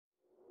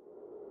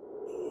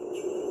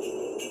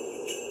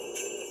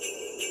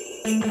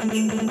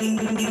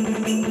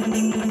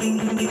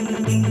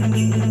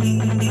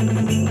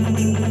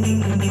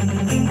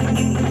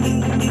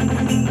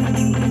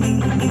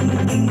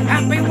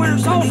Happy winter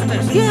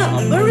solstice! Yeah,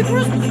 Merry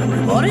Christmas,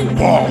 everybody!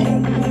 Wow.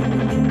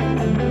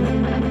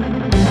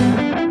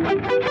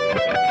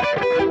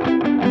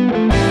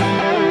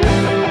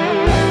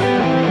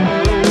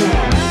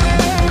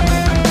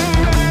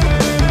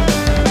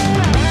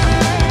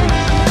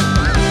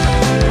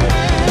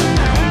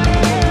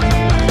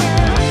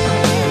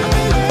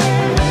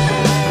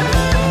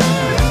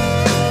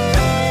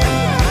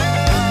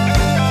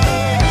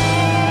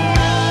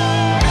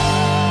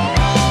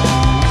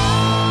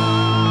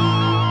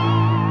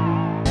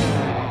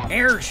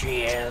 Here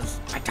she is.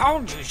 I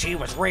told you she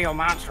was real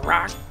Monster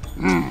Rock.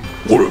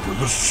 Whatever,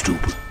 this is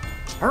stupid.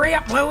 Hurry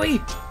up, Bluey.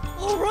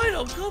 All right,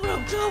 I'm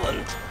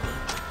coming.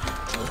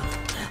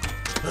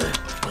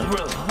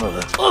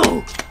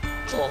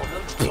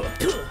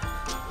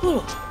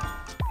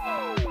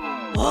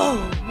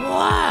 Oh,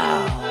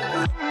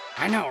 wow!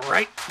 I know,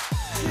 right?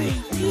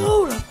 She's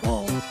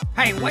beautiful.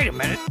 Hey, wait a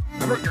minute.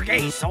 Avert your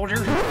gaze,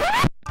 soldier.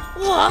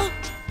 What?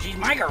 She's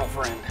my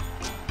girlfriend.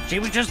 She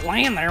was just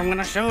laying there when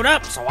I showed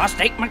up, so I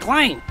staked my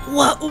claim.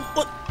 What?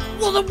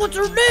 Well, then what's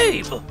her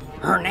name?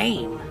 Her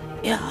name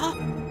Yeah?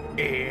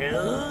 is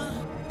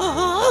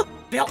Uh-huh.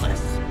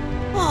 Phyllis,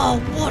 Oh,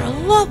 what a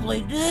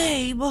lovely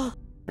name.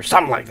 or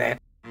something like that.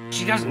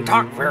 She doesn't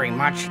talk very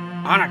much.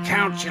 On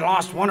account she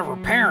lost one of her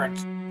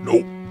parents.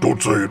 Nope,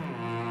 don't say it.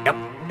 Yep,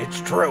 it's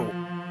true.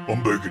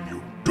 I'm begging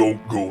you,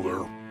 don't go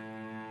there.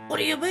 What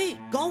do you mean?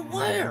 Go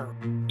where?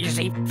 You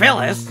see,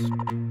 Phyllis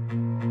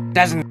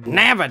doesn't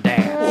have a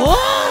dad.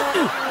 What?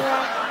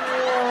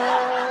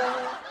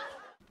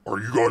 Are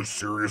you guys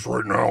serious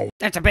right now?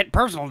 That's a bit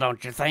personal,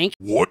 don't you think?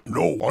 What?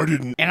 No, I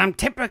didn't. And I'm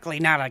typically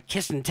not a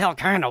kiss and tell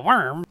kind of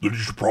worm, Then you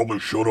should probably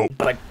shut up.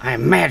 but I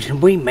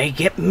imagine we may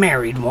get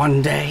married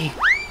one day.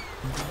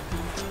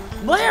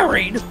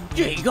 Married?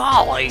 Gee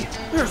golly,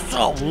 you're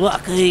so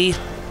lucky.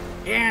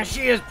 Yeah,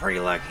 she is pretty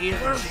lucky.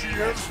 There she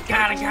is.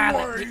 Got a guy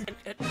Bluey.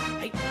 that...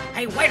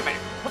 Hey, wait a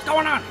minute. What's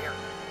going on here?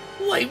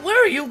 Wait,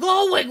 where are you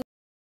going?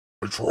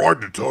 I tried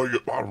to tell you.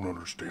 I don't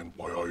understand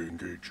why I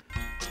engage.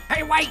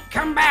 Hey, wait,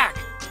 come back.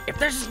 If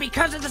this is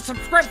because of the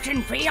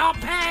subscription fee, I'll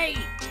pay.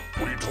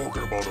 What are you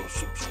talking about, a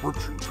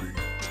subscription fee?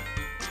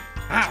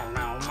 I don't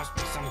know. Must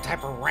be some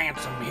type of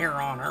ransom here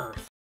on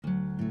Earth.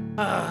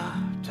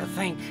 To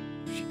think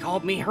she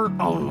called me her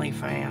only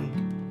fan.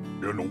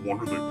 Yeah, no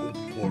wonder they pulled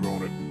the plug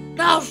on it.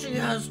 Now she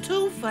has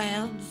 2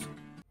 fans.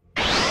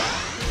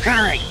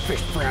 Alright,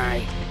 fish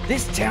fry.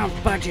 This town's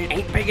budget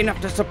ain't big enough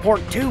to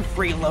support 2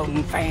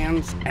 freeloading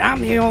fans, and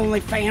I'm the only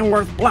fan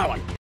worth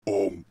blowing.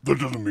 That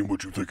doesn't mean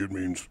what you think it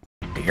means.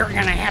 You're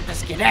gonna have to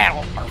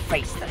skedaddle or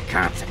face the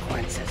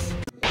consequences.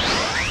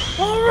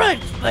 All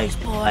right, Space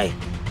Boy.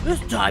 This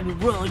time you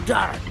really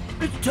done it.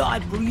 It's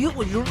time for you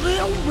and your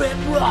little red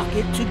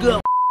rocket to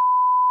go.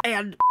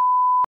 And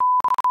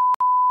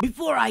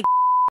before I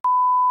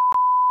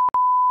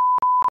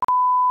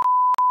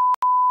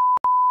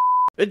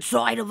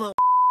inside of a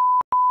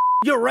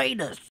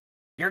Uranus.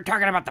 You're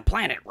talking about the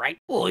planet, right?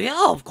 Well,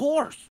 yeah, of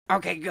course.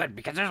 Okay, good,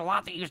 because there's a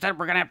lot that you said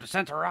we're gonna have to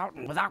censor out,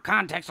 and without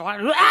context, a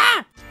lot of...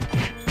 Ah!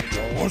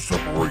 Well, let's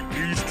separate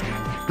these two.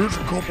 Here's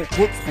a couple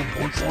clips from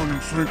Punchline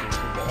and Sinker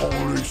from the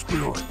holiday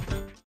spirit.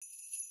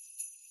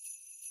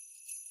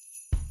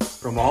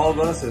 From all of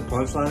us at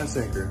Punchline and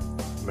Sinker,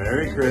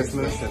 Merry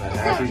Christmas and a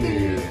Happy New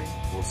Year.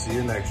 We'll see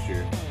you next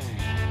year.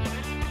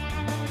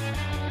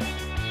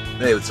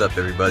 Hey, what's up,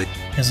 everybody?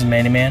 This is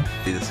Manny Man,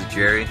 Hey, this is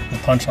Jerry. the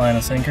Punchline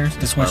and Sinkers.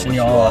 Just I wishing wish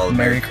you you all all a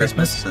Merry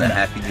Christmas and a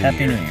Happy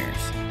New Year. New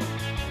Year's.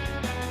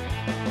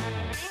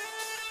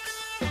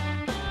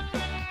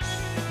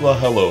 Well,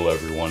 hello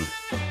everyone.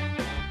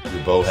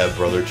 Your bowhead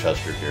brother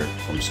Chester here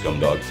from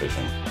Scumdog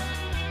Fishing.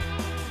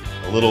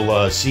 A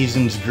little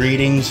season's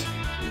greetings,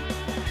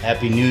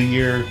 Happy New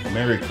Year,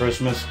 Merry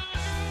Christmas,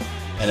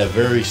 and a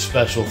very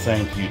special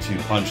thank you to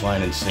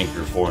Punchline and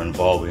Sinker for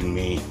involving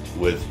me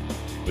with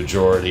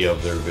majority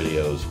of their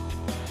videos.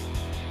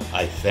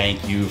 I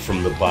thank you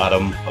from the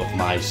bottom of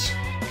my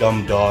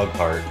scumdog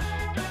heart.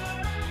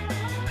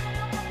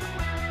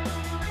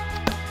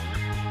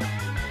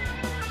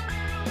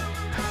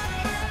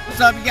 What's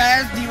up, you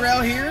guys?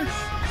 D-Rail here.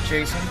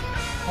 Jason,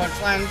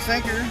 Punchline and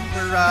Sinker.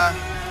 We're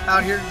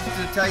out here just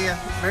to tell you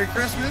Merry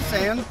Christmas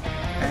and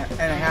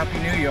a Happy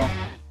New Year.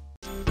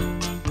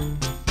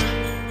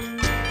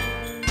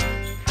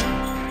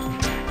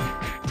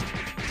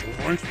 Well,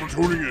 thanks for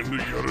tuning in to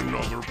yet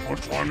another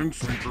Punchline and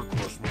Sinker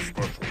Christmas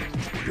special.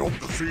 We hope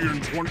to see you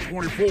in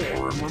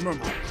 2024, and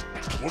remember,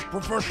 look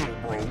professional,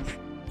 bros.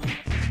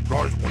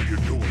 Guys, what are you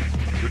doing?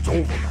 It's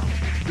over now.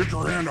 Get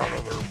your hand out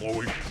of there,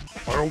 Bluey.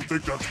 I don't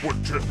think that's what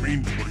Chet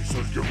means when he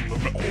says give him the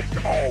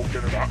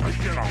get it out.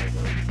 Get out of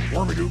there.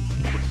 Wormy dude,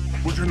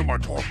 push into my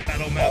talk.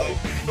 Metal.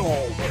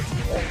 Oh, that's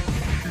wrong.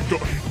 He's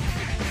done.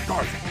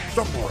 Guys,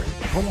 separate.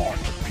 Come on.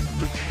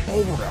 It's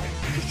over now.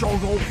 The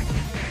show's over.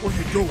 What are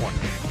you doing?